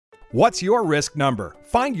What's your risk number?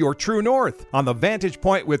 Find your true north. On the Vantage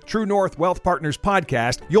Point with True North Wealth Partners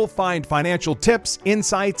podcast, you'll find financial tips,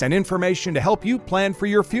 insights, and information to help you plan for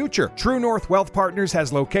your future. True North Wealth Partners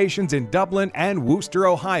has locations in Dublin and Worcester,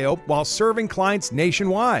 Ohio, while serving clients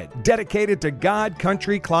nationwide. Dedicated to God,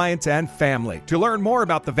 country, clients, and family. To learn more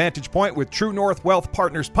about the Vantage Point with True North Wealth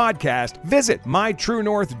Partners podcast, visit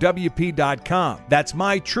mytruenorthwp.com. That's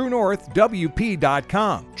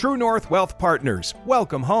mytruenorthwp.com. True North Wealth Partners.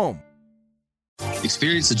 Welcome home.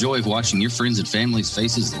 Experience the joy of watching your friends and family's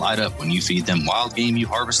faces light up when you feed them wild game you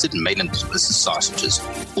harvested and made into delicious sausages,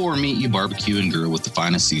 or meat you barbecue and grill with the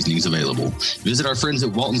finest seasonings available. Visit our friends at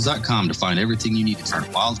waltons.com to find everything you need to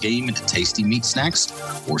turn wild game into tasty meat snacks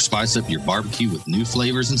or spice up your barbecue with new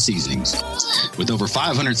flavors and seasonings. With over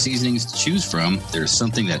 500 seasonings to choose from, there's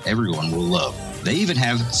something that everyone will love. They even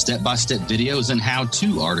have step-by-step videos and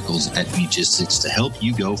how-to articles at Meatgistics to help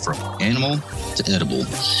you go from animal to edible.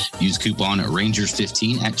 Use coupon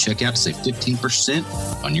Rangers15 at checkout to save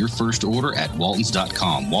 15% on your first order at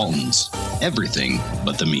waltons.com. Waltons, everything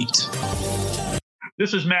but the meat.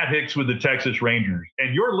 This is Matt Hicks with the Texas Rangers,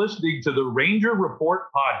 and you're listening to the Ranger Report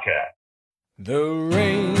podcast. The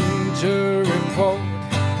Ranger Report,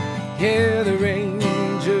 yeah, the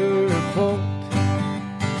Ranger Report.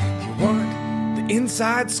 If you want the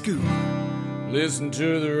inside scoop, listen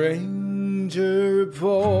to the Ranger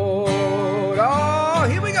Report. Oh,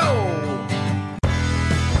 here we go.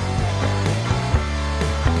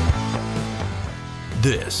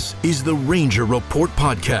 This is the Ranger Report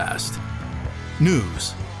podcast.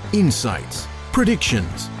 News, insights,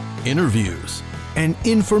 predictions, interviews, and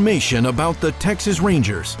information about the Texas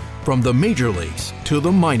Rangers from the major leagues to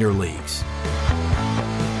the minor leagues.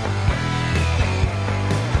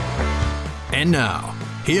 And now,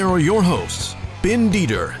 here are your hosts, Ben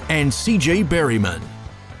Dieter and CJ Berryman.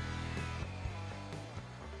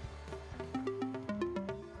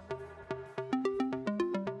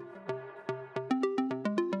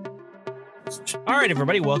 All right,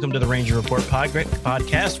 everybody, welcome to the Ranger Report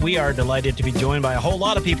podcast. We are delighted to be joined by a whole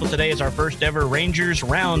lot of people today as our first ever Rangers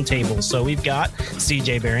Roundtable. So we've got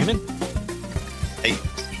CJ Berryman. Hey,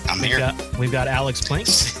 I'm here. We've got Alex Plank.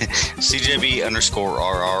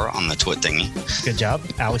 CJB_RR on the twit thingy. Good job,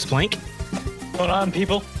 Alex Plank. What's going on,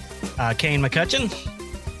 people? Kane McCutcheon.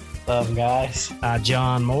 Love, guys.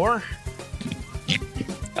 John Moore.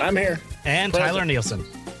 I'm here. And Present. Tyler Nielsen.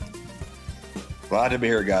 Glad to be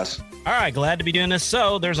here, guys. All right, glad to be doing this.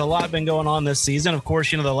 So there's a lot been going on this season. Of course,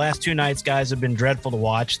 the last two nights, guys, have been dreadful to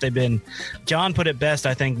watch. John put it best,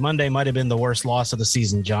 I think Monday might have been the worst loss of the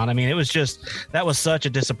season, John. I mean, that was such a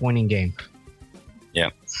disappointing game. Yeah.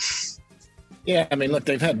 Yeah, I mean, look,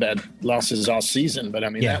 they've had bad losses all season, but I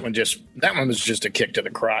mean, that one was just a kick to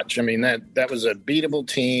the crotch. I mean, that was a beatable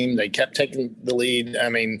team. They kept taking the lead. I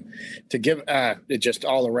mean, to give it just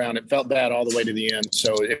all around, it felt bad all the way to the end.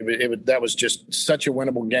 So that was just such a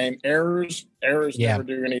winnable game. Errors never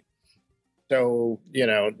do anything. So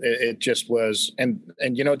it just was, and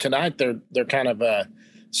tonight they're kind of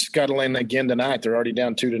scuttling again tonight. They're already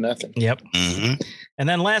down 2-0. Yep. Mm-hmm. And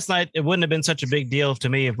then last night, it wouldn't have been such a big deal to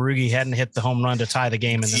me if Rugi hadn't hit the home run to tie the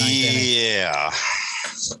game in the ninth inning. Yeah.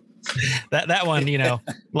 That one,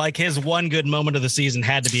 like his one good moment of the season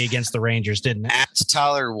had to be against the Rangers, didn't it? Ask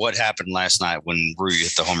Tyler what happened last night when Rugi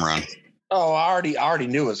hit the home run. Oh, I already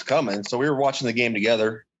knew it was coming. So we were watching the game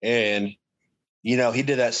together, and he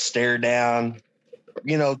did that stare down,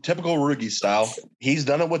 typical Rugi style. He's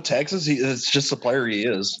done it with Texas. It's just the player he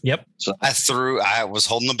is. Yep. So I was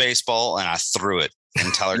holding the baseball and I threw it,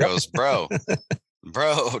 and Tyler goes, bro,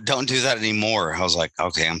 don't do that anymore. I was like,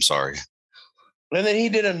 okay, I'm sorry. And then he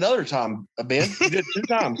did another time, Ben. He did 2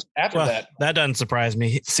 times after that. That doesn't surprise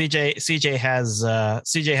me. CJ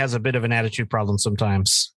has a bit of an attitude problem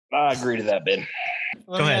sometimes. I agree to that, Ben.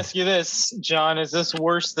 Let me ask you this, John. Is this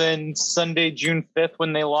worse than Sunday, June 5th,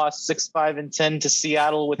 when they lost 6-5-10 to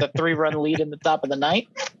Seattle with a 3-run lead in the top of the ninth?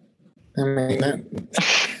 I mean,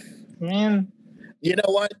 Man. You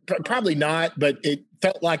know what? Probably not, but it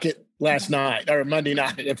felt like it last night or Monday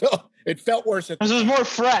night. It felt worse. This was more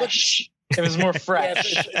fresh. It was more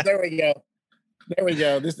fresh. Yes, there we go.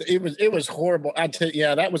 It was horrible.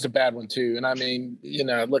 That was a bad one too. And I mean,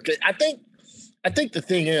 look, I think the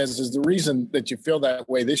thing is the reason that you feel that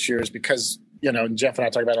way this year is because, Jeff and I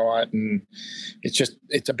talk about it a lot, and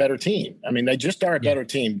it's a better team. I mean, they just are a better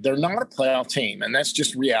team. They're not a playoff team, and that's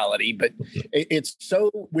just reality. But it's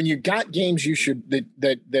so when you got games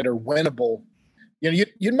that are winnable,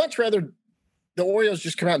 you'd much rather the Orioles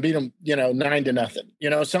just come out and beat them,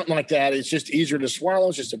 9-0, something like that. It's just easier to swallow.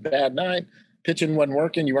 It's just a bad night. pitching wasn't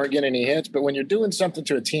working, you weren't getting any hits. But when you're doing something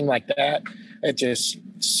to a team like that, it just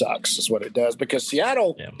sucks is what it does, because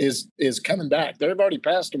Seattle is coming back. They've already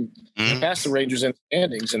passed them, passed the Rangers in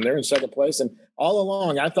standings, and they're in second place. And all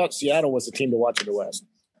along, I thought Seattle was the team to watch in the West.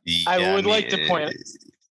 I would like to point.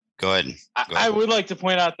 Go ahead. I would like to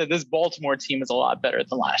point out that this Baltimore team is a lot better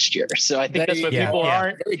than last year. So I think that's what people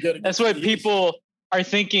aren't. That's what people are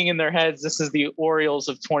thinking in their heads. This is the Orioles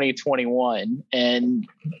of 2021, and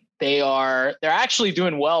they're actually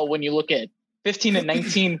doing well when you look at 15 and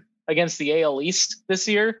 19 against the AL East this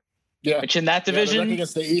year. Yeah, which in that division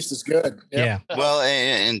against the East is good. Yeah. Well,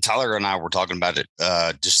 and Tyler and I were talking about it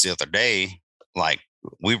just the other day. Like,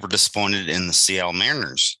 we were disappointed in the Seattle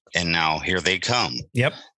Mariners, and now here they come.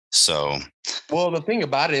 Yep. So, well, the thing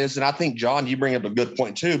about it is, and I think, John, you bring up a good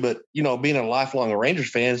point too, but, being a lifelong Rangers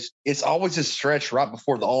fan, it's always a stretch right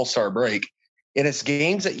before the All-Star break. And it's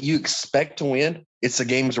games that you expect to win. It's the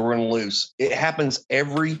games we're going to lose. It happens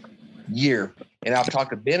every year. And I've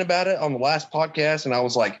talked to Ben about it on the last podcast, and I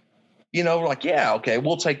was like, yeah, okay,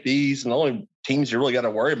 we'll take these. And the only teams you really got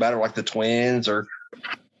to worry about are like the Twins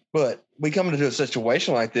but we come into a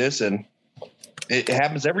situation like this, and it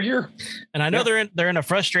happens every year. And I know they're in a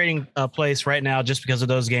frustrating place right now just because of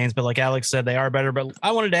those games. But like Alex said, they are better. But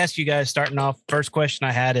I wanted to ask you guys, starting off, first question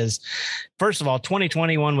I had is, first of all,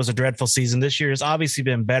 2021 was a dreadful season. This year has obviously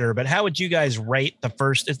been better. But how would you guys rate the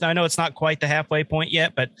first? I know it's not quite the halfway point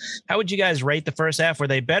yet, but how would you guys rate the first half? Were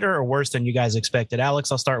they better or worse than you guys expected?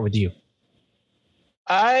 Alex, I'll start with you.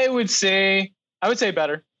 I would say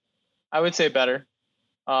better.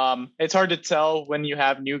 It's hard to tell when you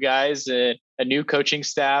have new guys, a new coaching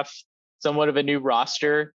staff, somewhat of a new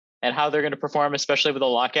roster, and how they're going to perform, especially with a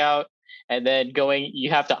lockout. And then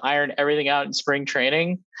you have to iron everything out in spring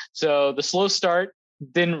training. So the slow start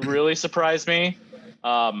didn't really surprise me.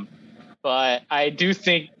 But I do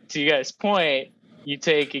think, to you guys' point, you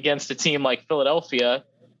take against a team like Philadelphia,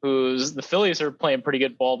 the Phillies are playing pretty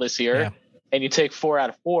good ball this year. Yeah. And you take 4 out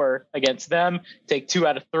of 4 against them, take 2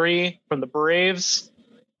 out of 3 from the Braves,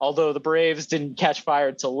 although the Braves didn't catch fire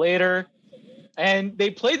until later. And they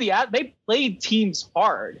played teams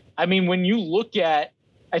hard. I mean, when you look at,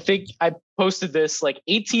 I think I posted this, like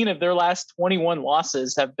 18 of their last 21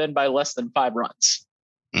 losses have been by less than 5 runs.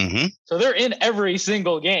 Mm-hmm. So they're in every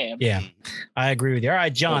single game. Yeah, I agree with you. All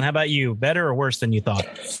right, John, how about you? Better or worse than you thought?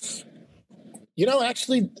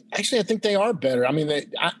 Actually, I think they are better. I mean,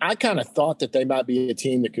 I kind of thought that they might be a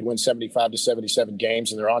team that could win 75 to 77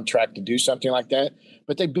 games, and they're on track to do something like that.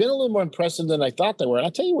 But they've been a little more impressive than I thought they were. And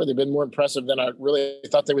I'll tell you where they've been more impressive than I really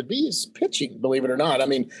thought they would be is pitching, believe it or not. I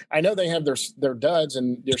mean, I know they have their duds,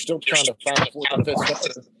 and they're still trying to find a fourth and fifth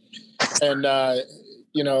starter. And,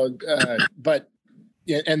 but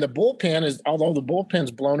the bullpen is, although the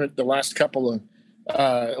bullpen's blown it the last couple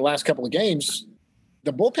of games,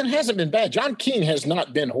 the bullpen hasn't been bad. John King has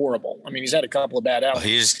not been horrible. I mean, he's had a couple of bad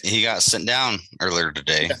outings. He got sent down earlier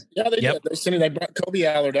today. Yeah, they did. They brought Kobe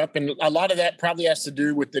Allard up, and a lot of that probably has to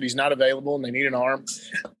do with that he's not available and they need an arm.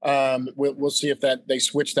 We'll see if they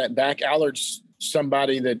switch that back. Allard's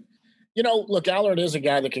somebody that, look, Allard is a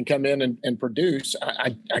guy that can come in and produce.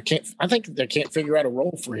 I think they can't figure out a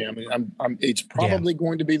role for him. It's probably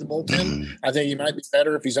going to be the bullpen. I think he might be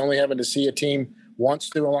better if he's only having to see a team once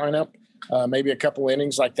through a lineup. Maybe a couple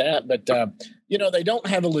innings like that. But, they don't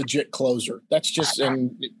have a legit closer. That's just,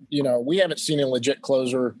 and, we haven't seen a legit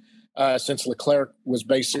closer since Leclerc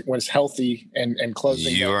was healthy and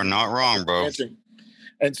closing. You are not wrong, bro.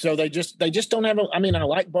 And so they just don't have I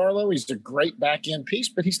like Barlow. He's a great back end piece,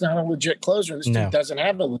 but he's not a legit closer. This team doesn't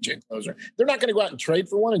have a legit closer. They're not going to go out and trade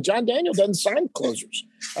for one. And John Daniel doesn't sign closers.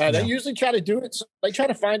 They usually try to do it. So they try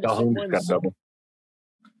to find someone.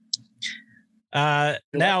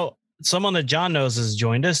 Now, someone that John knows has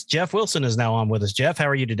joined us. Jeff Wilson is now on with us. Jeff, how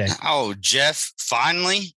are you today? Oh, Jeff,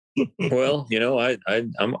 finally. Well,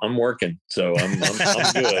 I'm working, so I'm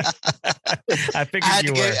good. I figured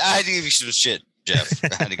you were. I had to give you some shit, Jeff.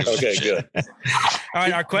 Okay, good. All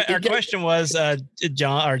right, our question was,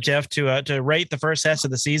 John or Jeff, to rate the first half of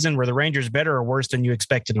the season. Were the Rangers better or worse than you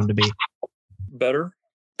expected them to be? Better.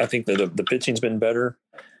 I think the pitching's been better.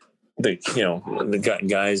 The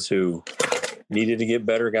guys who needed to get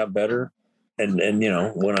better, got better. And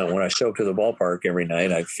when I show up to the ballpark every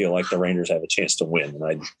night, I feel like the Rangers have a chance to win.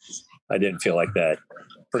 And I didn't feel like that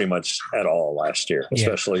pretty much at all last year,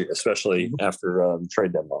 especially after the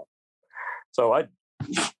trade deadline. So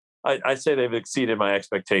I'd say they've exceeded my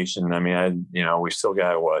expectation. I mean, we still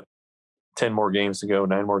got 10 more games to go,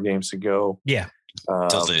 9 more games to go. Yeah.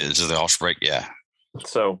 Till the All-Star break. Yeah.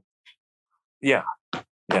 So yeah.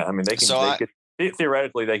 I mean, they can,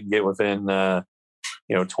 theoretically they can get within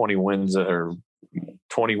 20 wins or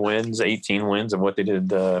 20 wins, 18 wins of what they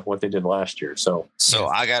did last year. So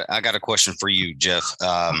I got a question for you, Jeff.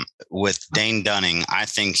 With Dane Dunning, I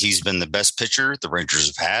think he's been the best pitcher the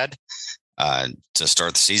Rangers have had to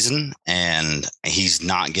start the season, and he's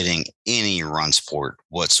not getting any run support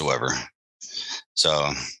whatsoever.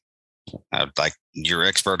 So I'd like your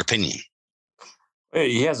expert opinion.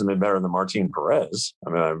 He hasn't been better than Martin Perez. I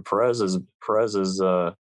mean, Perez does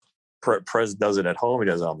it at home. He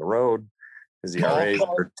does it on the road. His ERA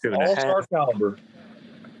are 2.5. All-star caliber.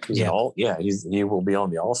 He will be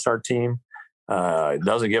on the All-Star team.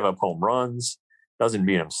 Doesn't give up home runs. Doesn't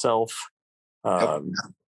beat himself.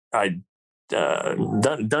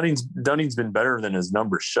 Dunning's been better than his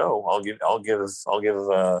numbers show. I'll give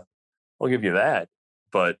you that.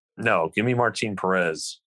 But no, give me Martin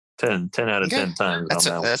Perez 10 out of 10 times.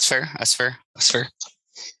 That's fair.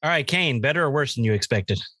 All right, Kane, better or worse than you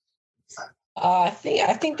expected? I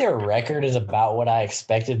think their record is about what I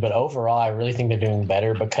expected, but overall, I really think they're doing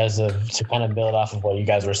better because to kind of build off of what you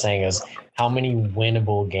guys were saying is how many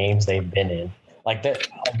winnable games they've been in. Like their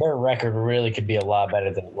record really could be a lot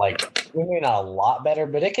better than maybe not a lot better,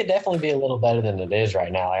 but it could definitely be a little better than it is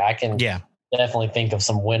right now. Like I can definitely think of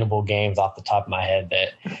some winnable games off the top of my head that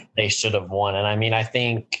they should have won. And I mean, I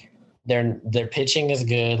think their pitching is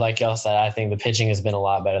good. Like y'all said, I think the pitching has been a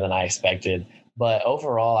lot better than I expected. But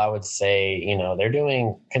overall, I would say, they're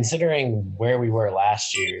doing, considering where we were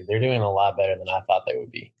last year, they're doing a lot better than I thought they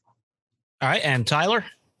would be. All right. And Tyler?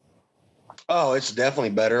 Oh, it's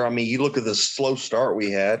definitely better. I mean, you look at the slow start we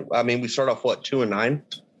had. I mean, we started off, 2-9?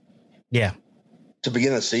 Yeah. To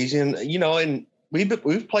begin the season, and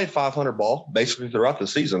we've played 500 ball basically throughout the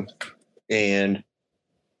season. And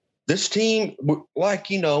this team, like,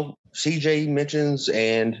 CJ mentions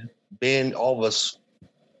and Ben, all of us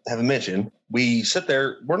have mentioned, we sit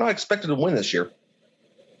there, we're not expected to win this year.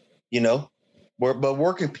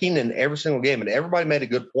 We're competing in every single game, and everybody made a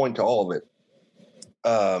good point to all of it.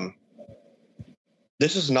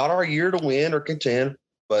 This is not our year to win or contend,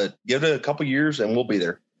 but give it a couple years and we'll be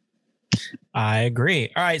there. I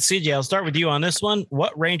agree. All right, CJ, I'll start with you on this one.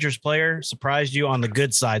 What Rangers player surprised you on the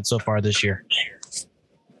good side so far this year?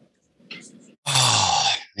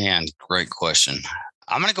 Oh, man, great question.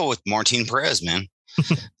 I'm going to go with Martin Perez, man.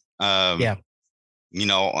 I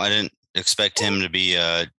didn't expect him to be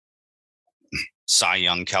a Cy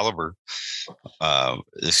Young caliber.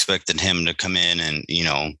 Expected him to come in and,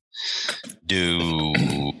 do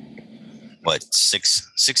what,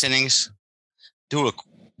 six innings, do a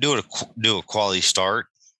quality start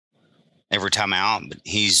every time out, but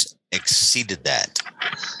he's exceeded that.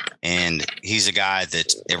 And he's a guy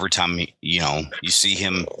that every time, you see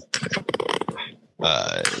him,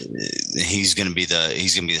 he's going to be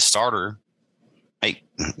the starter. I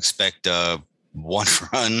expect one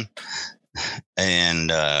run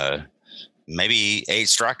and maybe 8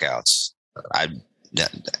 strikeouts.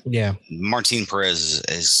 Martin Perez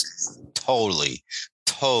is totally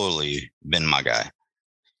been my guy.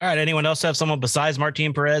 All right. Anyone else have someone besides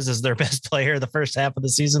Martin Perez as their best player the first half of the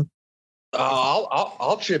season?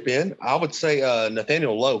 I'll chip in. I would say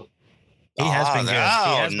Nathaniel Lowe. He has been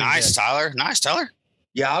good. Nice, Tyler. Nice, Tyler.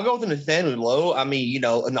 Yeah, I'll go with Nathaniel Lowe. I mean, in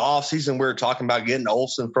the offseason, we were talking about getting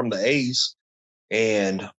Olsen from the A's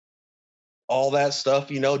and all that stuff.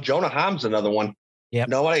 Jonah Heim's another one. Yeah.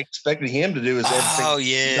 Nobody expected him to do is everything. Oh,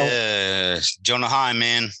 yeah. Jonah Heim,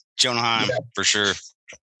 man. Jonah Heim, for sure.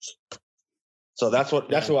 So that's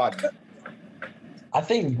who I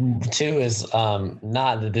think too is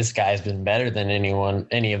not that this guy's been better than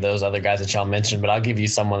any of those other guys that y'all mentioned, but I'll give you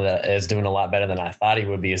someone that is doing a lot better than I thought he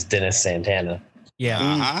would be is Dennis Santana.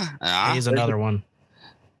 Yeah, he's another one.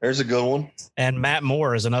 There's a good one. And Matt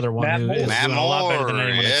Moore is another one who is doing a lot better than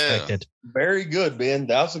anyone expected. Very good, Ben.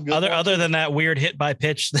 That was a good one. Other than that weird hit by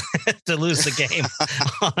pitch to lose the game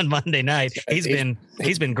on Monday night, he's been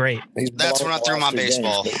great. That's when I threw my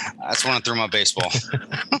baseball.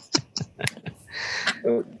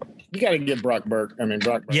 You got to give Brock Burke.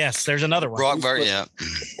 Yes, there's another one. Brock Burke, yeah.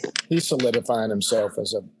 He's solidifying himself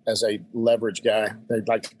as a leverage guy. They'd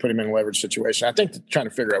like to put him in a leverage situation. I think they're trying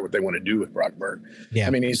to figure out what they want to do with Brock Burke. Yeah.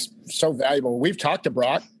 He's so valuable. We've talked to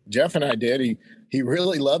Brock. Jeff and I did. He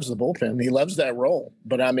really loves the bullpen. He loves that role.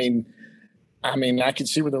 But I can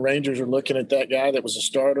see where the Rangers are looking at that guy that was a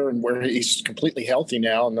starter and where he's completely healthy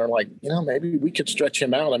now. And they're like, maybe we could stretch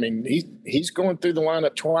him out. He's going through the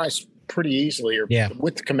lineup twice pretty easily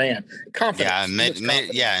with the command. Confidence.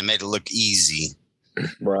 Yeah, it made it look easy.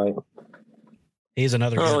 Right. He's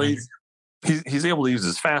another guy. He's able to use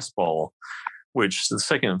his fastball, which the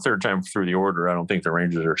second and third time through the order, I don't think the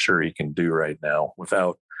Rangers are sure he can do right now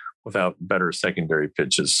without without better secondary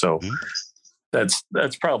pitches. So that's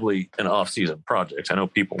probably an off-season project. I know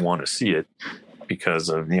people want to see it because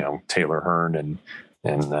of, Taylor Hearn and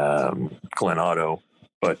Glenn Otto,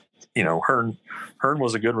 but Hearn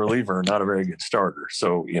was a good reliever, not a very good starter.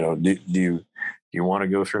 So do you want to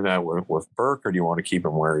go through that with Burke, or do you want to keep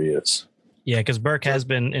him where he is? Yeah, because Burke has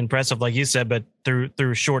been impressive, like you said, but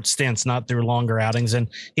through short stints, not through longer outings. And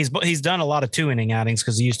he's done a lot of 2-inning outings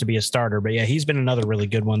because he used to be a starter. But yeah, he's been another really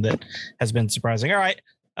good one that has been surprising. All right,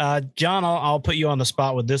 John, I'll put you on the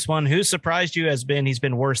spot with this one. Who surprised you he's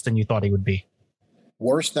been worse than you thought he would be?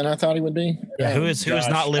 Worse than I thought he would be? Yeah, who has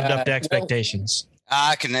not lived up to expectations?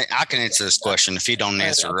 I can answer this question if you don't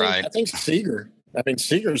answer right. I think Seager. I mean,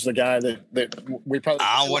 Seager's the guy that we probably.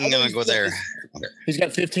 I wasn't going to go there. He's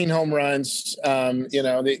got 15 home runs. I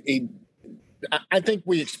think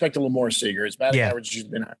we expect a little more Seager. His batting average has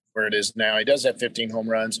been where it is now. He does have 15 home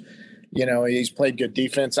runs. He's played good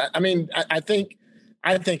defense. I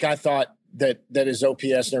thought that his OPS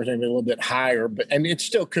and everything would be a little bit higher, and it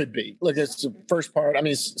still could be. Look, it's the first part. I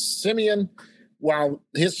mean, Simeon, while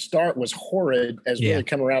his start was horrid, has really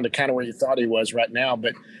come around to kind of where you thought he was right now.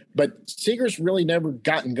 But Seager's really never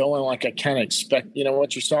gotten going like I kind of expect,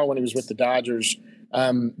 what you saw when he was with the Dodgers.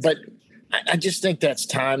 But I just think that's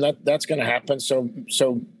time. That's going to happen.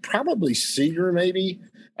 So probably Seager, maybe.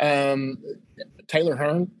 Taylor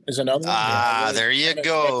Hearn is another one. There you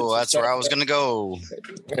go. That's where I was going to go.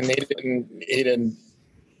 And he didn't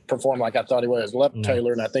perform like I thought he was. Left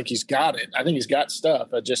Taylor, and I think he's got it. I think he's got stuff.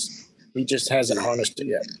 He just hasn't harnessed it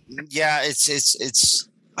yet. Yeah, it's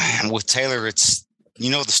with Taylor. It's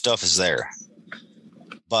the stuff is there,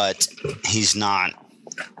 but he's not.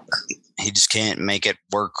 He just can't make it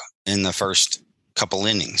work in the first couple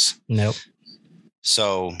innings. Nope.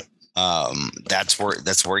 So that's where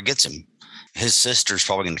it gets him. His sister's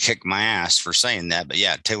probably going to kick my ass for saying that, but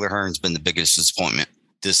yeah, Taylor Hearn's been the biggest disappointment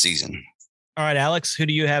this season. All right, Alex, who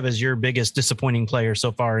do you have as your biggest disappointing player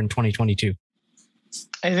so far in 2022?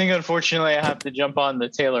 I think, unfortunately, I have to jump on the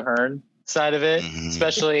Taylor Hearn side of it,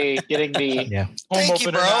 especially getting the home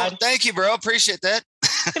opener. Thank you, bro. Appreciate that.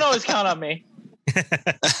 You can always count on me.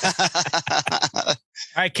 All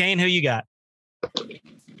right, Kane, who you got?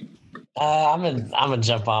 I'm gonna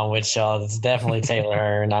jump on with y'all. It's definitely Taylor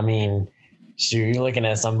Hearn. I mean, you're looking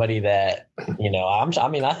at somebody that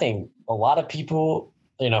I think a lot of people,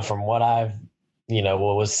 from what I've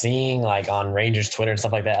was seeing like on Rangers Twitter and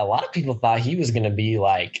stuff like that, a lot of people thought he was going to be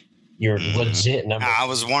like your legit number. I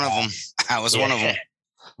was one of them. One of them.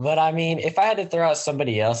 But I mean, if I had to throw out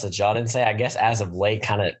somebody else that y'all didn't say, I guess as of late,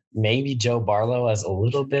 kind of maybe Joe Barlow as a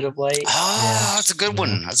little bit of late. That's a good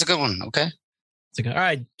one. That's a good one. Okay. All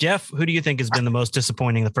right, Jeff, who do you think has been the most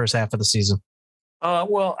disappointing the first half of the season?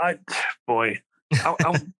 I'd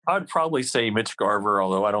probably say Mitch Garver,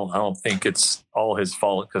 although I don't think it's all his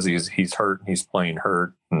fault because he's hurt and he's playing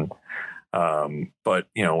hurt. And, but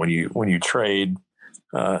when you trade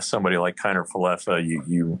somebody like Kiner Falefa,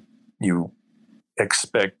 you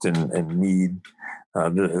expect and need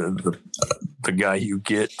the guy you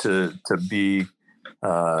get to be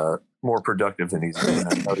more productive than he's been.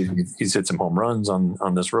 I know he's hit some home runs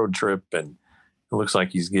on this road trip, and it looks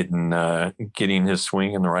like he's getting his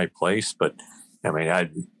swing in the right place. But I mean,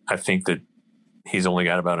 I think that he's only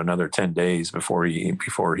got about another 10 days before he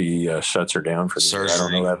shuts her down for the year. I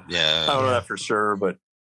don't know that. Yeah, I don't know that for sure, but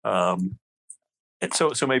and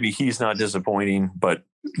so maybe he's not disappointing, but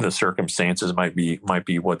the circumstances might be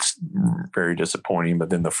what's very disappointing. But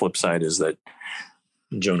then the flip side is that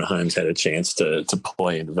Jonah Heim's had a chance to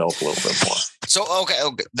play and develop a little bit more. So okay,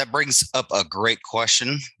 that brings up a great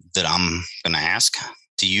question that I'm going to ask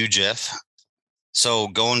to you, Jeff. So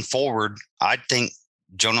going forward, I think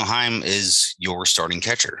Jonah Heim is your starting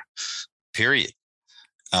catcher, period.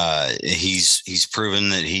 He's proven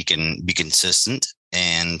that he can be consistent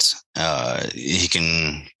and he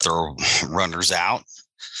can throw runners out.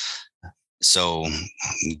 So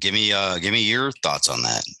give me your thoughts on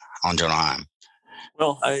that, on Jonah Heim.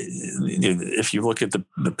 Well, if you look at the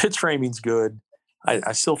pitch framing's good.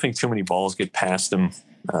 I still think too many balls get past him.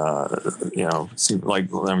 Seemed like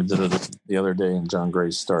the other day in John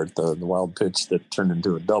Gray's start, the wild pitch that turned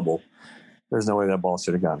into a double. There's no way that ball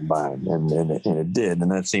should have gotten by him, and it did,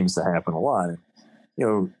 and that seems to happen a lot.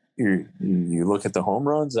 You look at the home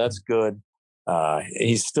runs, that's good.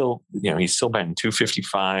 He's still batting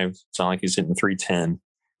 255. It's not like he's hitting 310.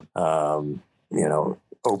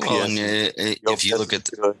 OPS. Well, if you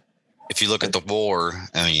look at the WAR,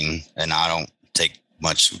 I mean, and I don't take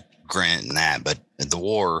much grant in that, but at the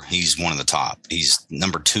WAR, he's one of the top. He's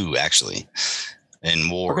number 2 actually in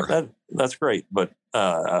WAR. that's great, but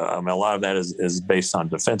I mean, a lot of that is based on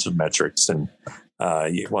defensive metrics, and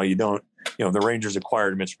you don't, the Rangers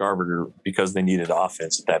acquired Mitch Garver because they needed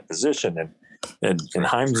offense at that position, and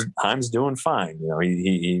Heim's doing fine.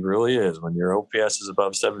 He really is. When your OPS is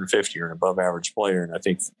above 750, you're an above average player, and I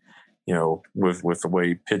think with the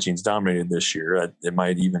way pitching's dominated this year, it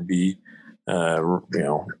might even be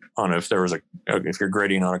on if there was if you're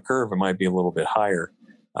grading on a curve, it might be a little bit higher.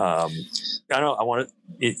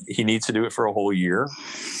 He needs to do it for a whole year.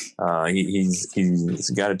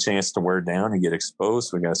 He's got a chance to wear down and get exposed.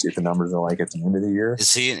 So we got to see what the numbers are like at the end of the year.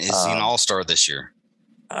 Is he an all-star this year?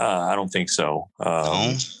 I don't think so.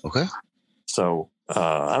 No. Okay. So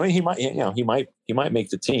I mean, he might make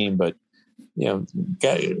the team, but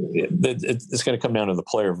it's going to come down to the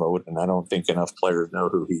player vote, and I don't think enough players know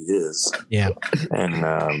who he is. Yeah.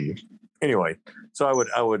 And anyway, so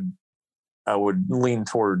I would lean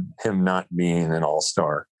toward him not being an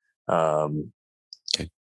all-star. Okay.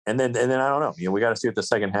 And then I don't know. We got to see what the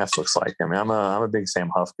second half looks like. I mean, I'm a big Sam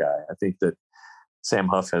Huff guy. I think that Sam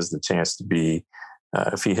Huff has the chance to be,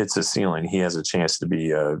 if he hits his ceiling, he has a chance to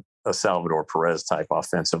be a Salvador Perez type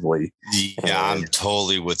offensively. Yeah, I'm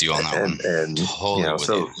totally with you on that one. And totally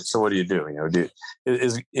so what do you do?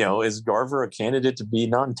 Is Garver a candidate to be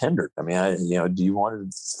non-tendered? I mean, do you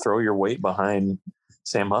want to throw your weight behind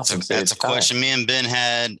Sam Huff? That's a question me and Ben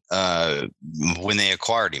had when they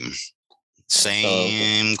acquired him.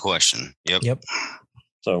 Same question. Yep.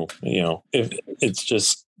 So if it's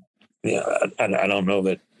just, I don't know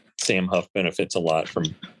that Sam Huff benefits a lot from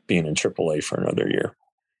being in AAA for another year.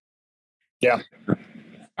 Yeah.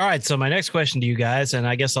 All right. So my next question to you guys, and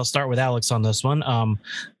I guess I'll start with Alex on this one.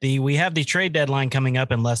 We have the trade deadline coming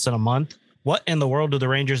up in less than a month. What in the world do the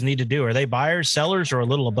Rangers need to do? Are they buyers, sellers, or a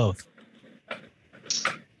little of both?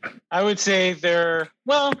 I would say they're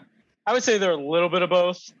a little bit of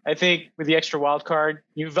both. I think with the extra wild card,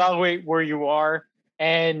 you evaluate where you are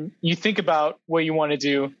and you think about what you want to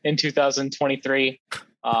do in 2023.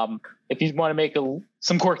 If you want to make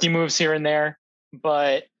some quirky moves here and there,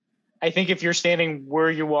 but I think if you're standing where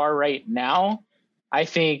you are right now, I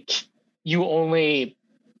think you only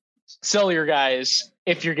sell your guys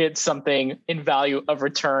if you get something in value of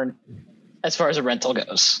return as far as a rental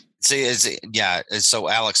goes. So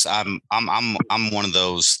Alex, I'm one of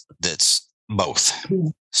those that's both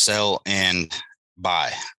sell and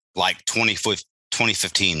buy. Like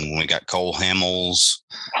 2015 when we got Cole Hamels.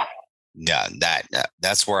 Yeah,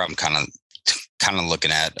 that's where I'm kind of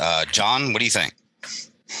looking at. John, what do you think?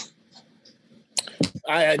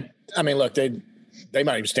 I mean, look, they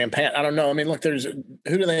might even stand pat. I don't know. I mean, look, who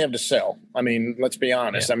do they have to sell? I mean, let's be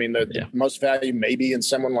honest. Yeah. I mean, the most value maybe in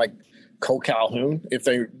someone like Cole Calhoun if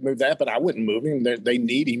they move that, but I wouldn't move him. They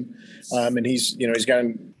need him, and he's got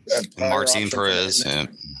Martin Perez. Yeah.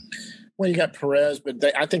 Well, you got Perez, but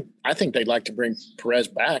I think they'd like to bring Perez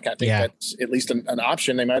back. I think that's at least an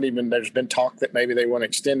option. They might even. There's been talk that maybe they want to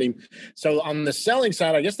extend him. So on the selling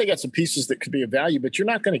side, I guess they got some pieces that could be of value, but you're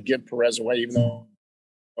not going to give Perez away, even though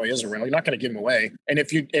he is a rental. You're not going to give him away. And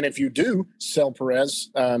if you do sell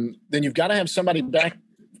Perez, then you've got to have somebody back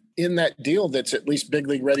in that deal that's at least big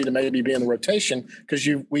league ready to maybe be in the rotation, because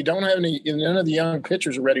we don't have none of the young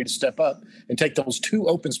pitchers are ready to step up and take those two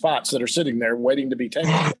open spots that are sitting there waiting to be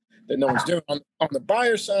taken that no one's doing. On the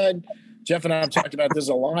buyer side, Jeff and I have talked about this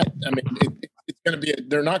a lot. I mean, it's going to be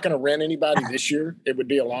they're not going to rent anybody this year. It would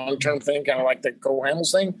be a long-term thing, kind of like the Cole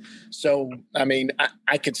Hamels thing. So, I mean,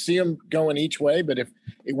 I could see them going each way, but if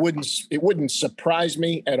it wouldn't surprise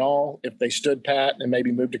me at all if they stood pat and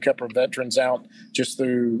maybe moved a couple of veterans out just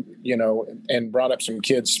through, and brought up some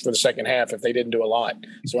kids for the second half if they didn't do a lot.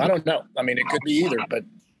 So I don't know. I mean, it could be either, but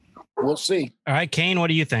we'll see. All right, Kane, what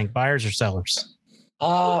do you think? Buyers or sellers?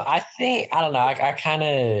 I don't know. I kind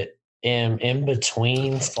of am in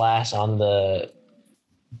between / on the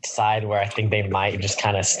side where I think they might just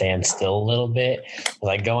kind of stand still a little bit.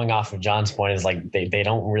 Like going off of John's point is like they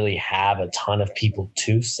don't really have a ton of people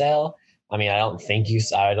to sell. I mean, I don't think you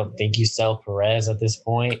sell Perez at this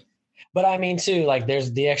point. But I mean, too, like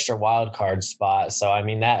there's the extra wild card spot. So I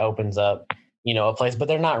mean that opens up, a place, but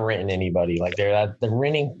they're not renting anybody. Like the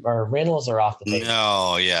renting or rentals are off the table.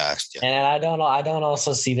 No, yeah. And I don't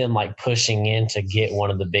also see them like pushing in to get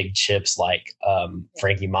one of the big chips like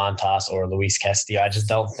Frankie Montas or Luis Castillo. I just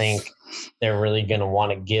don't think they're really going to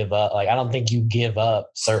want to give up. Like, I don't think you give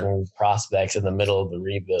up certain prospects in the middle of the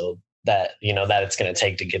rebuild that it's going to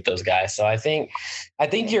take to get those guys. So I think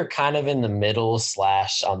you're kind of in the middle /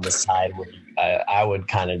 on the side where I would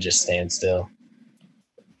kind of just stand still.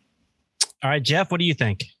 All right, Jeff, what do you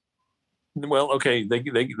think? Well, okay,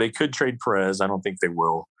 they could trade Perez. I don't think they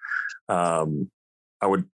will. I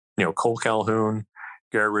would, Cole Calhoun,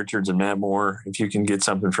 Garrett Richards, and Matt Moore, if you can get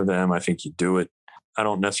something for them, I think you do it. I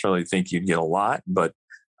don't necessarily think you'd get a lot, but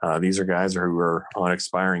these are guys who are on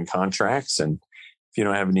expiring contracts. And if you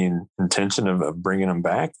don't have any intention of bringing them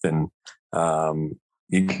back, then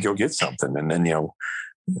you'll get something. And then,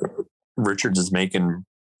 Richards is making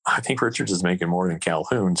more than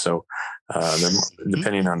Calhoun. So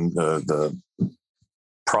depending on the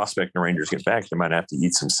prospect the Rangers get back, they might have to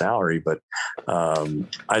eat some salary, but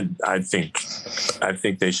I think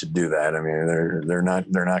they should do that. I mean, they're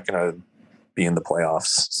not going to be in the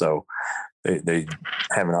playoffs, so they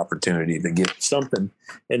have an opportunity to get something.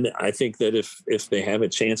 And I think that if they have a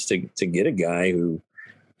chance to get a guy who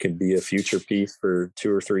can be a future piece for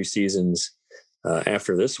 2 or 3 seasons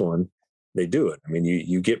after this one, they do it. I mean,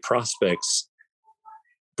 you get prospects.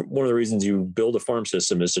 One of the reasons you build a farm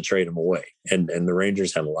system is to trade them away. And the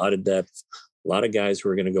Rangers have a lot of depth, a lot of guys who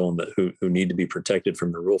are going to go who need to be protected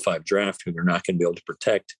from the Rule 5 draft, who they're not going to be able to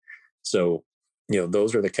protect. So,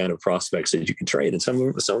 those are the kind of prospects that you can trade. And some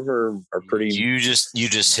of them are pretty. You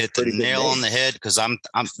just hit the nail on the head. Cause I'm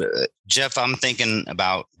Jeff, I'm thinking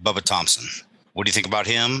about Bubba Thompson. What do you think about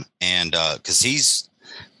him? And cause he's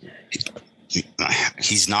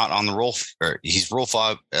not on the roll, or he's Rule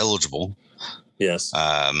 5 eligible. Yes.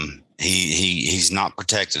 He's not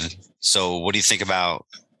protected. So what do you think about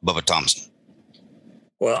Bubba Thompson?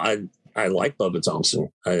 Well, I like Bubba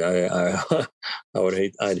Thompson. I'd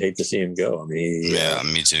hate to see him go. I mean,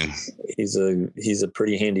 me too. He's a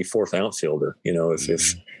pretty handy fourth outfielder.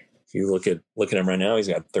 If you look at him right now, he's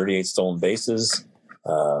got 38 stolen bases.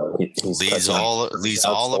 He leads all of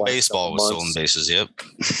baseball with stolen bases. Yep.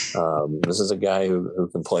 This is a guy who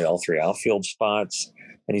can play all 3 outfield spots,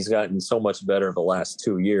 and he's gotten so much better the last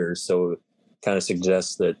 2 years. So it kind of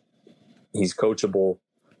suggests that he's coachable,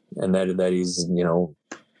 and that he's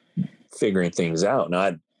figuring things out.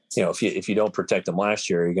 And if you don't protect him last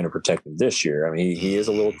year, you're going to protect him this year. I mean, he is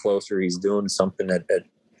a little closer. He's doing something at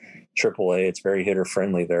AAA. It's very hitter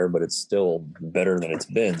friendly there, but it's still better than it's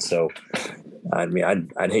been. So, I mean,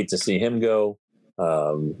 I'd hate to see him go,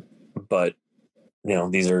 but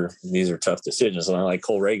these are tough decisions. And I like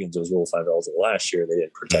Cole Reagans was Rule 5 eligible last year. They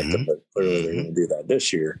didn't protect him, but clearly they're going to do that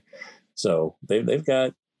this year. So they've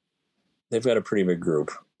got a pretty big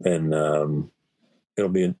group, and it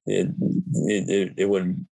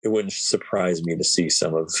wouldn't surprise me to see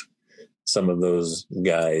some of those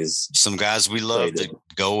guys. Some guys we love to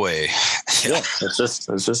go away. Yeah, it's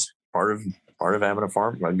just part of having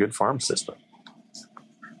a good farm system.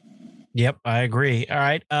 Yep, I agree. All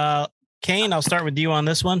right, Kane, I'll start with you on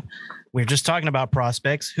this one. We're just talking about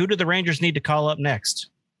prospects. Who do the Rangers need to call up next?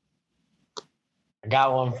 I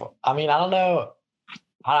got one. I don't know.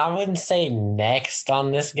 I wouldn't say next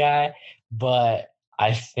on this guy, but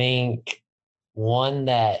I think one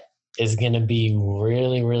that is going to be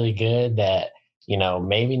really, really good that,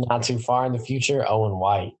 maybe not too far in the future, Owen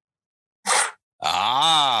White.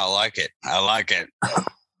 I like it.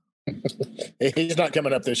 He's not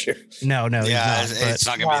coming up this year. No. Yeah, it's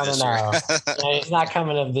not going to be this year. No, he's not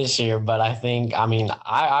coming up this year, but I think,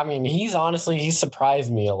 he's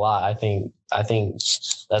surprised me a lot. I think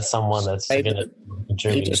that's someone that's going to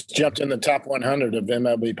contribute. He just jumped in the top 100 of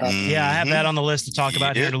MLB pop. Yeah, I have that on the list to talk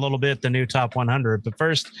about here in a little bit, the new top 100. But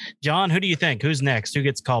first, John, who do you think? Who's next? Who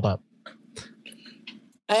gets called up?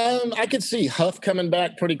 I could see Huff coming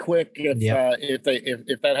back pretty quick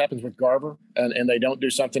if that happens with Garver and they don't do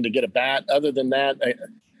something to get a bat. Other than that,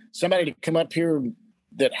 somebody to come up here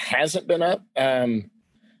that hasn't been up.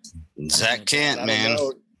 Zach Kent, man.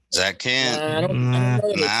 Zach Kent. I don't know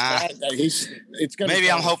that it's going to. Maybe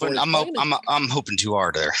I'm hoping. I'm hoping too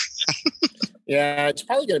hard there. Yeah, it's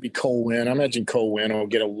probably going to be Cole Winn. I imagine Cole Winn will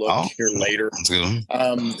get a look here later. That's good.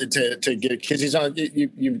 To get, because he's on.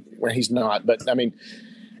 Well, he's not, but I mean,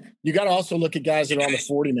 you got to also look at guys that are on the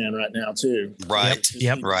 40-man right now too. Right.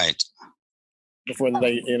 Yep. Right. Before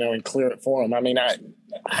they, and clear it for them. I mean, I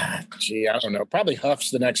don't know. Probably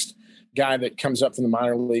Huff's the next guy that comes up from the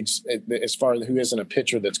minor leagues as far as who isn't a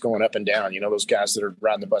pitcher that's going up and down. Those guys that are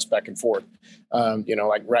riding the bus back and forth.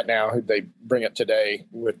 Like right now, who they bring up today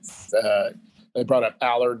with. They brought up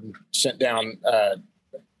Allard and sent down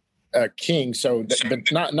King. So, but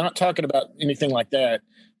not talking about anything like that.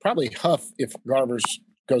 Probably Huff, if Garver's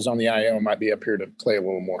goes on the IL, might be up here to play a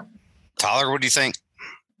little more. Tyler, what do you think?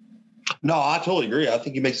 No, I totally agree. I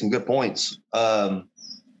think you make some good points. I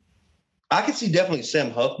could see definitely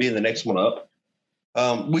Sam Huff being the next one up.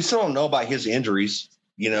 We still don't know about his injuries.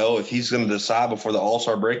 If he's going to decide before the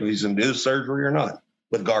All-Star break if he's going to do the surgery or not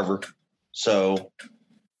with Garver. So.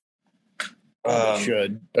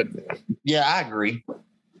 Should, but yeah, I agree.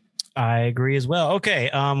 I agree as well. Okay,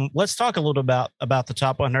 let's talk a little about the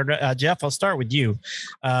top 100. Jeff, I'll start with you.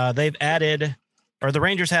 They've added, or the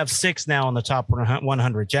Rangers have 6 now on the top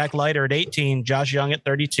 100. Jack Leiter at 18, Josh Young at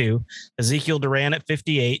 32, Ezekiel Duran at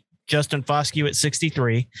 58, Justin Foscue at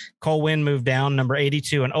 63, Cole Winn moved down, number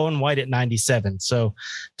 82, and Owen White at 97. So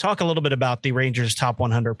talk a little bit about the Rangers' top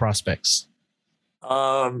 100 prospects.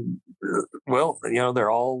 Well,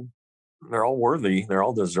 they're all worthy. They're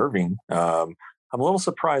all deserving. I'm a little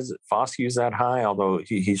surprised that Foscue's that high, although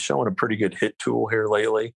he's showing a pretty good hit tool here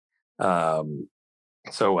lately.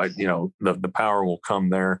 So the power will come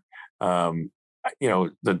there. The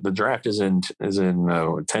draft is in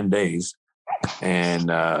 10 days, and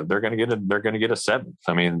they're going to get a 7th.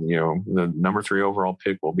 I mean, the number 3 overall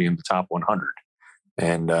pick will be in the top 100,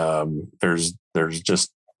 and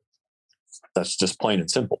that's just plain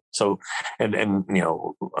and simple. So, and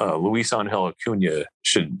Luis Angel Acuna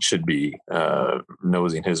should be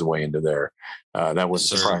nosing his way into there. That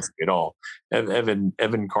wasn't surprising at all.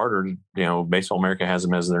 Evan Carter, Baseball America has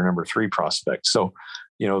him as their number 3 prospect. So,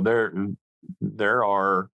 there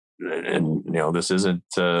are, and this isn't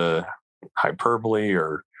hyperbole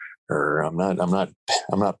or I'm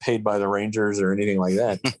not paid by the Rangers or anything like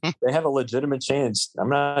that. They have a legitimate chance.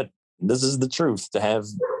 This is the truth, to have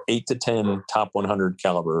 8 to 10 top 100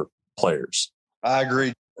 caliber players. I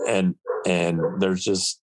agree. And that's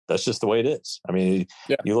just the way it is. I mean,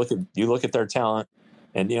 you look at their talent,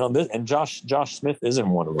 and Josh Smith isn't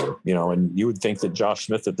one of them, and you would think that Josh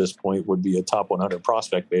Smith at this point would be a top 100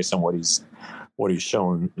 prospect based on what he's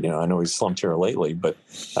shown. I know he's slumped here lately, but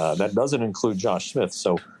that doesn't include Josh Smith.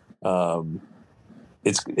 So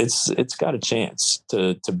it's got a chance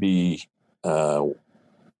to be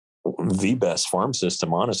the best farm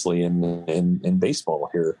system, honestly, in baseball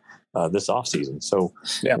here this offseason. So,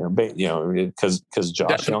 because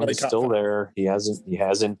Josh Young is still there, he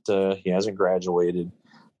hasn't graduated.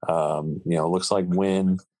 Looks like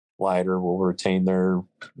Winn, Leiter will retain their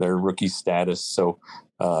rookie status. So,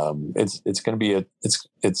 it's going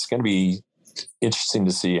to be interesting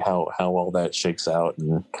to see how all that shakes out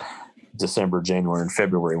in December, January, and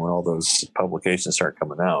February when all those publications start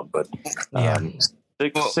coming out. But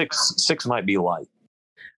Six might be light.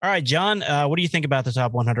 All right, John, what do you think about the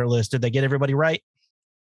top 100 list? Did they get everybody right?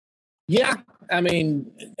 Yeah. I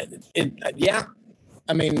mean,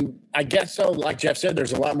 I guess so. Like Jeff said,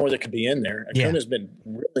 there's a lot more that could be in there. Acuna's been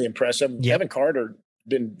really impressive. Yeah. Evan Carter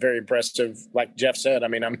been very impressive. Like Jeff said, I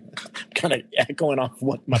mean, I'm kind of echoing off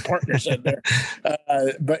what my partner said there.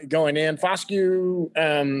 But going in, Foscue,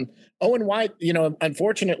 Owen White,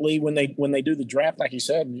 unfortunately, when they do the draft, like you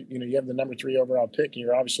said, you have the number 3 overall pick, and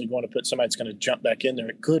you're obviously going to put somebody that's going to jump back in there.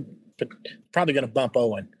 It could probably going to bump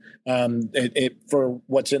Owen for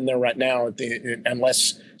what's in there right now,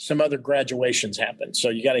 unless some other graduations happen. So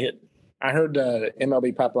you got to hit. I heard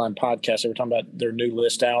MLB Pipeline podcast. They were talking about their new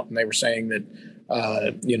list out, and they were saying that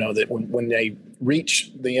that when they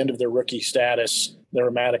reach the end of their rookie status,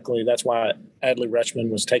 automatically, that's why Adley Rutschman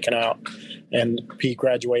was taken out and he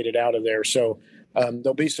graduated out of there. So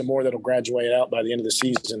there'll be some more that'll graduate out by the end of the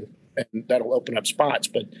season, and that'll open up spots.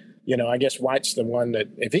 But, I guess White's the one that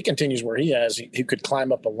if he continues where he has, he could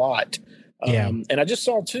climb up a lot. And I just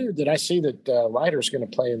saw too that I see that Leiter's going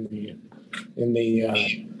to play in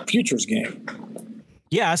the futures game.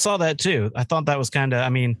 Yeah, I saw that too. I thought that was kind of,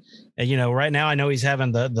 right now I know he's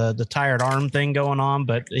having the tired arm thing going on,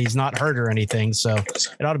 but he's not hurt or anything. So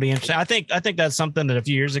it ought to be interesting. I think that's something that a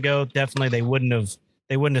few years ago, definitely they wouldn't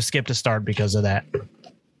have skipped a start because of that.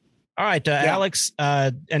 All right, Alex,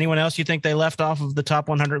 anyone else you think they left off of the top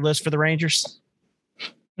 100 list for the Rangers?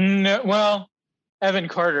 No, well, Evan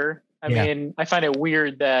Carter. I mean, I find it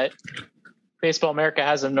weird that Baseball America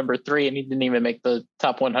has him number 3 and he didn't even make the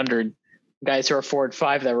top 100 guys who are 4 and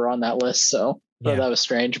 5 that were on that list. So that was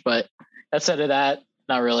strange, but outside of that,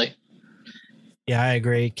 not really. Yeah, I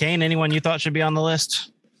agree. Kane, anyone you thought should be on the list?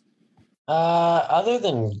 Other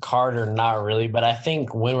than Carter, not really. But I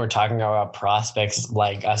think when we're talking about prospects,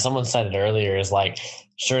 like someone said it earlier, is like,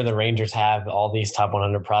 sure, the Rangers have all these top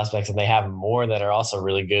 100 prospects and they have more that are also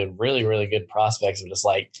really good, really, really good prospects. But it's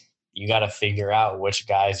like, you got to figure out which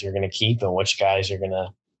guys you're going to keep and which guys you're going to,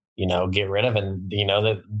 get rid of. And,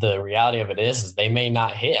 the reality of it is they may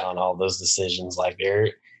not hit on all those decisions. Like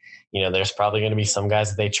there's probably going to be some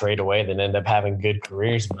guys that they trade away that end up having good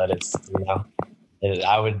careers, but it's,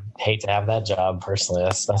 I would hate to have that job personally.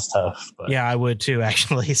 That's tough. But. Yeah, I would too,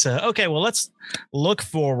 actually. So, okay, well, let's look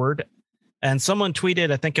forward. And someone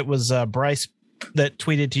tweeted, I think it was Bryce that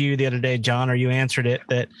tweeted to you the other day, John, or you answered it,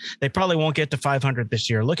 that they probably won't get to 500 this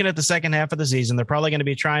year. Looking at the second half of the season, they're probably going to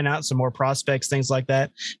be trying out some more prospects, things like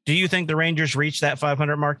that. Do you think the Rangers reach that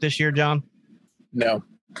 500 mark this year, John? No,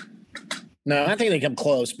 I think they come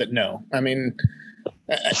close, but no. I mean,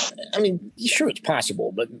 sure, it's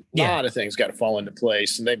possible, but a lot of things got to fall into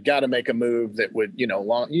place, and they've got to make a move that would,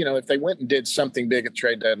 if they went and did something big at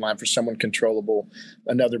trade deadline for someone controllable,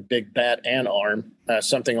 another big bat and arm,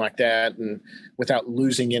 something like that, and without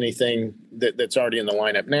losing anything that's already in the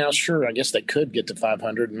lineup now, sure, I guess they could get to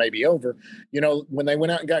 500 and maybe over. When they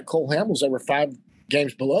went out and got Cole Hamels, they were 5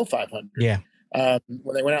 games below 500. Yeah.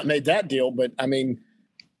 When they went out and made that deal, but I mean,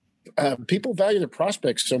 people value their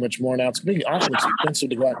prospects so much more now. It's going to be awfully expensive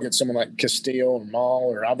to go out and get someone like Castillo or Mall,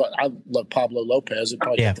 or I love Pablo Lopez. I'd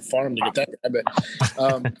probably have to farm to get that guy, but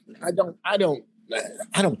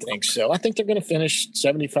I don't think so. I think they're going to finish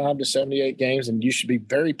 75 to 78 games, and you should be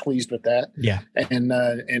very pleased with that. Yeah,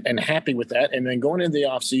 and happy with that. And then going into the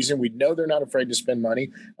offseason, we know they're not afraid to spend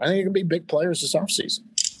money. I think they're going to be big players this offseason.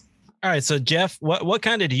 All right, so Jeff, what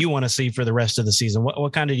kind of do you want to see for the rest of the season?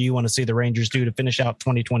 What kind of do you want to see the Rangers do to finish out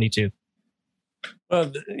 2022?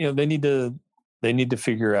 Well, they need to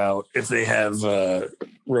figure out if they have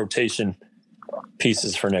rotation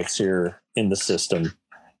pieces for next year in the system.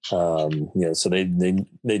 So they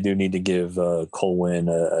do need to give Colwyn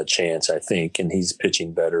a chance, I think, and he's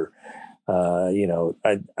pitching better.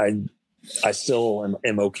 I still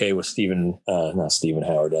am okay with not Stephen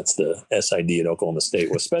Howard. That's the SID at Oklahoma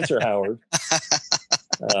State, with Spencer Howard,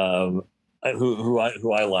 who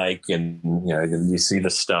I like, and you see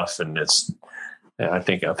the stuff, and I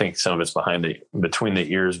think some of it's between the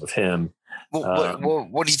ears with him.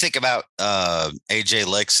 What do you think about AJ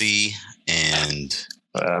Lexi? And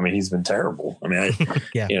he's been terrible.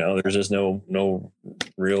 There's just no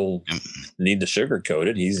real need to sugarcoat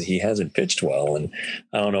it. He hasn't pitched well, and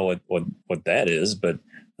I don't know what that is, but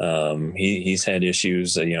he's had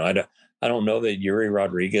issues. I don't know that Yuri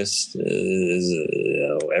Rodriguez is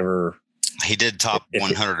ever. He did top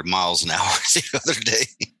 100 miles an hour the other day.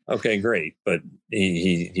 Okay, great, but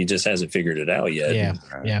he just hasn't figured it out yet.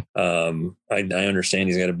 Yeah. I understand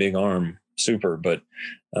he's got a big arm, super, but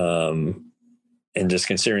and just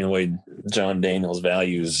considering the way John Daniels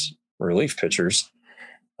values relief pitchers,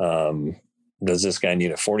 does this guy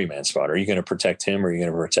need a 40-man spot? Are you going to protect him, or are you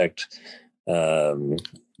going to protect?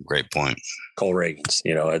 Great point. Cole Reagans,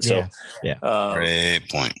 great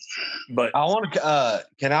point. But I want to.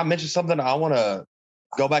 Can I mention something? I want to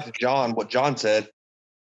go back to John. What John said.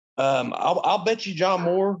 I'll bet you, John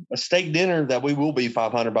Moore, a steak dinner that we will be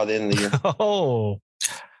 500 by the end of the year.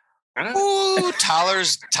 Ooh,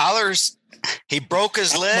 Tyler's. He broke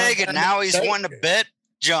his leg, and now he's wanting to bet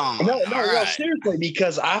John. No, seriously,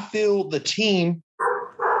 because I feel the team.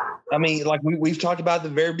 I mean, like we've talked about at the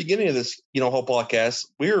very beginning of this, whole podcast.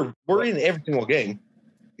 We're in every single game.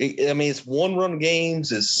 It's one-run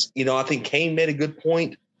games. It's I think Kane made a good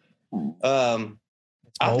point. I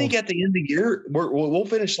think at the end of the year we'll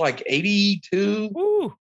finish like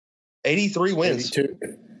 82, 83 wins.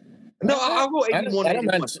 82. No, I'll go 81. I don't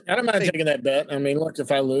mind taking that bet. I mean, look,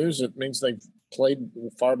 if I lose, it means they've played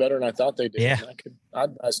far better than I thought they did. Yeah.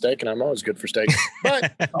 I'd buy steak, and I'm always good for steak.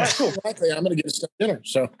 But likely, I'm going to get a steak dinner.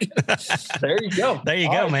 So there you go. There you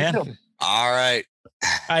go, man. All right. All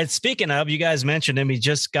right. Speaking of, you guys mentioned him. He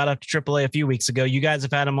just got up to AAA a few weeks ago. You guys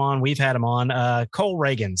have had him on. We've had him on. Cole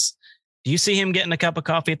Reagans. Do you see him getting a cup of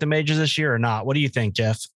coffee at the majors this year or not? What do you think,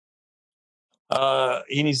 Jeff?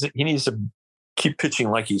 He needs to keep pitching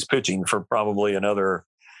like he's pitching for probably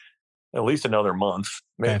at least another month,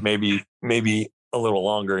 okay. maybe a little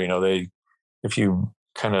longer. If you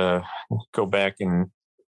kind of go back in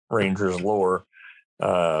Rangers lore,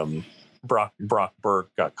 Brock Burke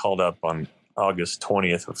got called up on August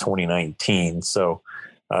 20th of 2019. So,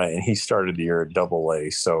 and he started the year at AA.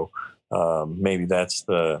 So maybe that's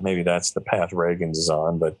the path Reagans is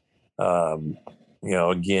on. But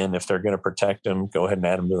again, if they're going to protect him, go ahead and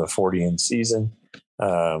add him to the 40-in season.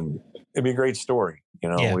 It'd be a great story. We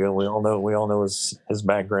all know his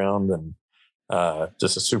background, and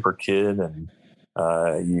just a super kid, and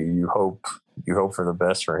you hope for the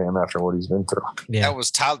best for him after what he's been through. Yeah,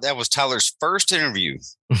 that was Tyler's first interview.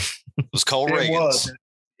 It was Cole Reagans.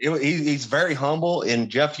 He's very humble, and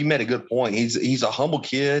Jeff, you made a good point. He's a humble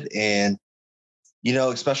kid, and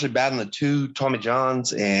especially batting the 2 Tommy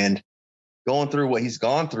Johns and going through what he's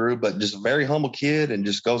gone through, but just a very humble kid, and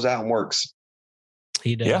just goes out and works.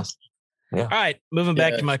 He does. Yeah. All right. Moving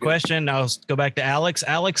back to my question. I'll go back to Alex.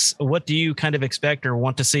 Alex, what do you kind of expect or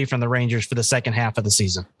want to see from the Rangers for the second half of the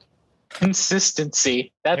season?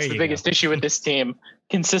 Consistency. That's the biggest issue with this team.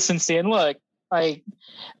 Consistency. And look, Like,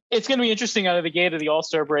 it's going to be interesting out of the gate of the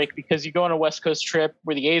All-Star break because you go on a West Coast trip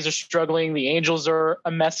where the A's are struggling. The Angels are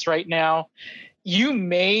a mess right now. You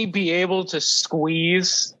may be able to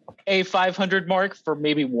squeeze a 500 mark for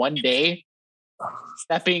maybe one day.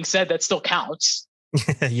 That being said, that still counts.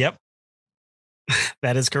 Yep.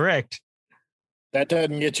 That is correct. That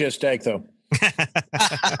doesn't get you a steak, though.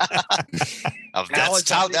 That's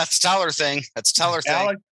Tyler thing. That's Tyler thing.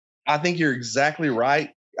 Alex, I think you're exactly right.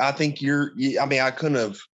 I think I couldn't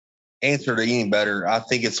have answered it any better. I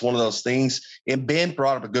think it's one of those things. And Ben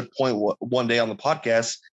brought up a good point one day on the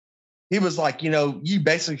podcast. He was like, you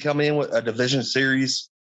basically come in with a division series.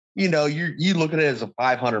 You look at it as a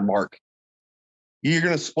 500 mark. You're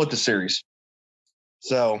going to split the series.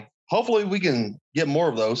 So hopefully we can get more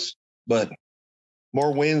of those, but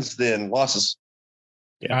more wins than losses.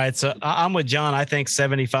 Yeah. All right. So I'm with John. I think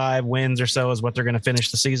 75 wins or so is what they're going to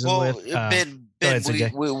finish the season with. Ben,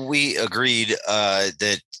 we agreed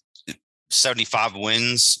that 75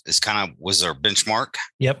 wins is was our benchmark.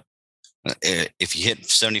 Yep. If you hit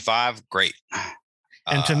 75, great.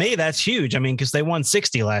 And to me, that's huge. I mean, because they won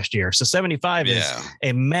 60 last year. So 75 is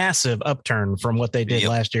a massive upturn from what they did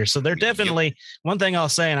last year. So they're definitely one thing I'll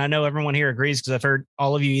say, and I know everyone here agrees because I've heard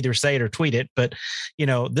all of you either say it or tweet it, but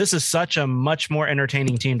this is such a much more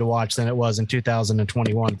entertaining team to watch than it was in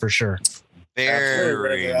 2021 for sure.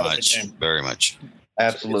 Very much.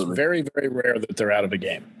 Absolutely. It's very, very rare that they're out of a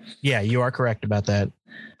game. Yeah, you are correct about that.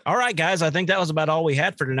 All right, guys. I think that was about all we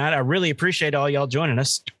had for tonight. I really appreciate all y'all joining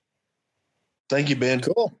us. Thank you, Ben.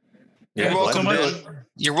 Cool. You're welcome, Ben.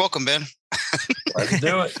 You're welcome, Ben. Let's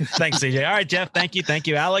do it. Thanks, CJ. All right, Jeff. Thank you. Thank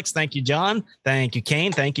you, Alex. Thank you, John. Thank you,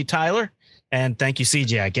 Kane. Thank you, Tyler. And thank you,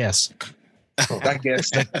 CJ, I guess. I guess.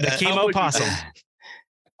 The chemo possum.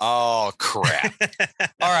 Oh, crap.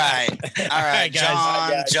 All right.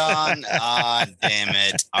 Guys. John. Damn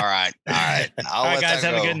it. All right. All right, guys.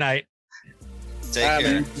 Have a good night. Take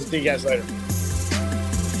care. See you guys later.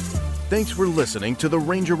 Thanks for listening to the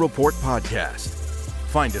Ranger Report podcast.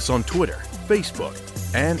 Find us on Twitter, Facebook,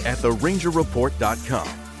 and at therangerreport.com.